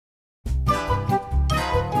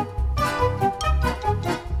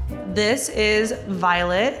This is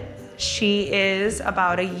Violet. She is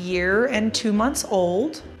about a year and 2 months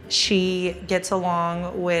old. She gets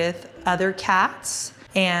along with other cats,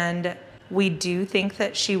 and we do think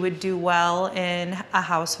that she would do well in a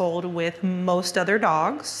household with most other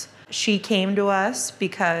dogs. She came to us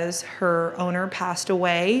because her owner passed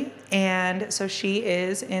away, and so she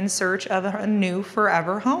is in search of a new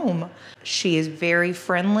forever home. She is very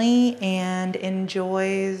friendly and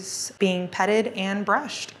enjoys being petted and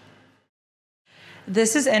brushed.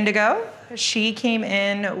 This is Indigo. She came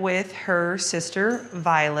in with her sister,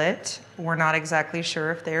 Violet. We're not exactly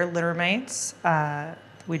sure if they're litter mates.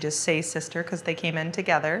 We just say sister because they came in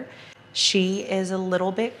together. She is a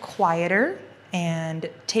little bit quieter and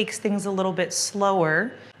takes things a little bit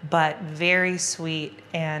slower, but very sweet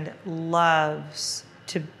and loves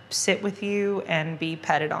to sit with you and be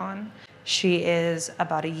petted on. She is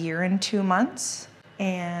about a year and 2 months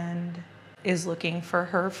and is looking for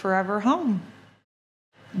her forever home.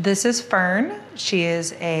 This is Fern. She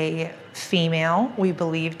is a female, we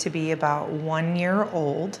believe to be about 1 year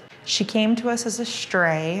old. She came to us as a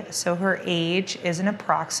stray, so her age is an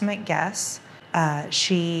approximate guess.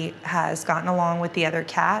 She has gotten along with the other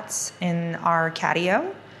cats in our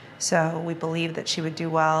catio, so we believe that she would do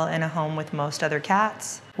well in a home with most other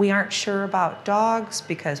cats. We aren't sure about dogs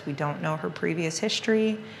because we don't know her previous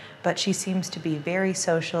history, but she seems to be very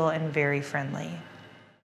social and very friendly.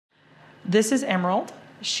 This is Emerald.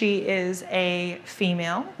 She is a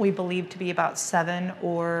female, we believe to be about 7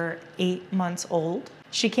 or 8 months old.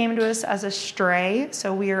 She came to us as a stray,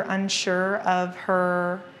 so we are unsure of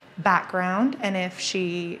her background and if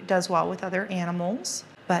she does well with other animals,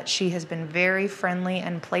 but she has been very friendly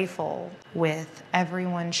and playful with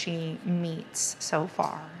everyone she meets so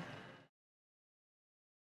far.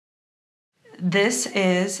 This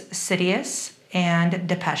is Sidious and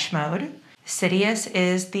Depeche Mode. Sidious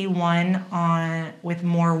is the one with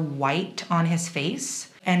more white on his face,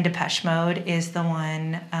 and Depeche Mode is the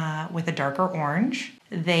one with a darker orange.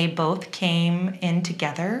 They both came in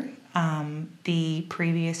together. The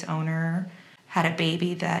previous owner had a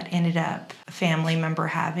baby that ended up a family member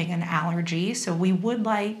having an allergy, so we would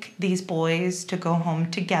like these boys to go home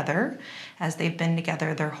together as they've been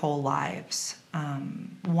together their whole lives.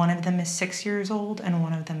 One of them is 6 years old and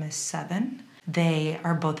one of them is 7. They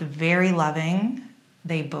are both very loving.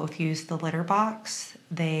 They both use the litter box.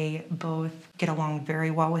 They both get along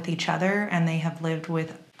very well with each other, and they have lived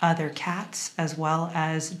with other cats as well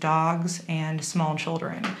as dogs and small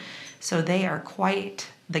children. So they are quite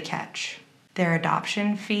the catch. Their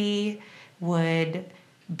adoption fee would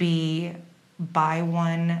be buy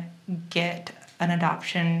one, get an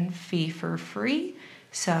adoption fee for free.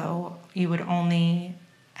 So you would only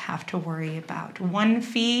have to worry about one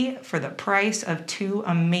fee for the price of 2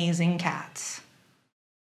 amazing cats.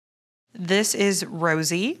 This is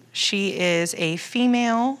Rosie. She is a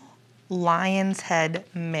female lion's head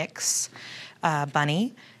mix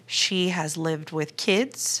bunny. She has lived with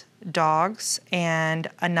kids, dogs, and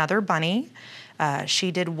another bunny. She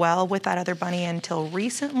did well with that other bunny until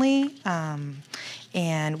recently,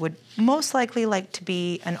 and would most likely like to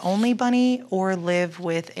be an only bunny or live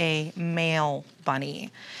with a male bunny.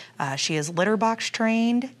 She is litter box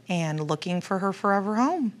trained and looking for her forever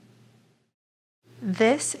home.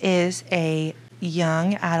 This is a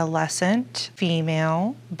young adolescent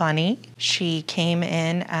female bunny. She came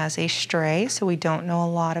in as a stray, so we don't know a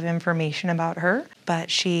lot of information about her, but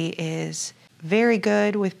she is very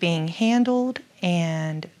good with being handled,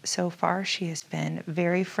 and so far she has been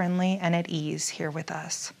very friendly and at ease here with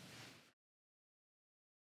us.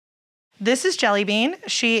 This is Jellybean.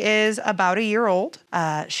 She is about a year old.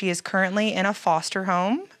 She is currently in a foster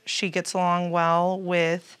home. She gets along well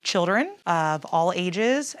with children of all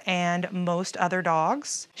ages and most other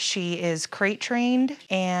dogs. She is crate trained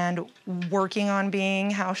and working on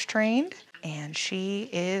being house trained, and she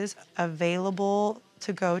is available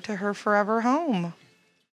to go to her forever home.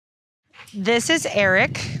 This is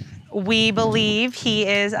Eric. We believe he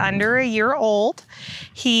is under a year old.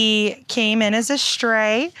 He came in as a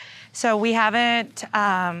stray, so we haven't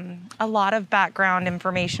a lot of background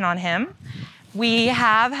information on him. We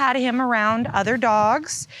have had him around other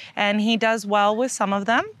dogs, and he does well with some of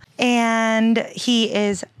them. And he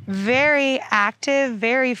is very active,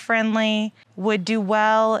 very friendly, would do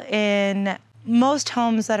well in most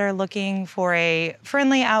homes that are looking for a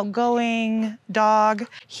friendly, outgoing dog.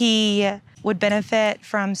 He would benefit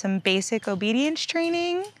from some basic obedience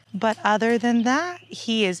training, but other than that,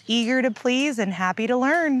 he is eager to please and happy to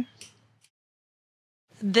learn.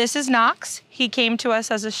 This is Knox. He came to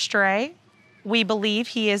us as a stray. We believe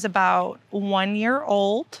he is about 1 year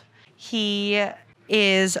old. He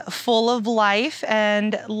is full of life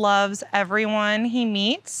and loves everyone he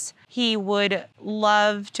meets. He would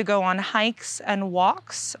love to go on hikes and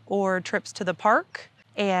walks or trips to the park,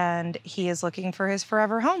 and he is looking for his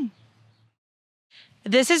forever home.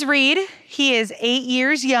 This is Reed. He is 8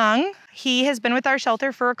 years young. He has been with our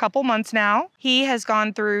shelter for a couple months now. He has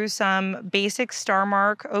gone through some basic Star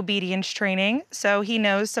Mark obedience training, so he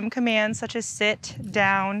knows some commands such as sit,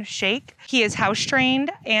 down, shake. He is house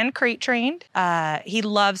trained and crate trained. He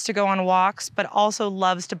loves to go on walks, but also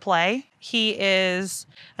loves to play. He is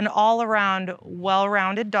an all-around,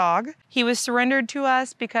 well-rounded dog. He was surrendered to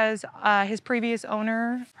us because his previous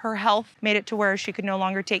owner, her health made it to where she could no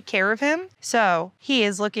longer take care of him. So he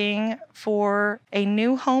is looking for a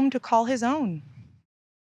new home to call his own.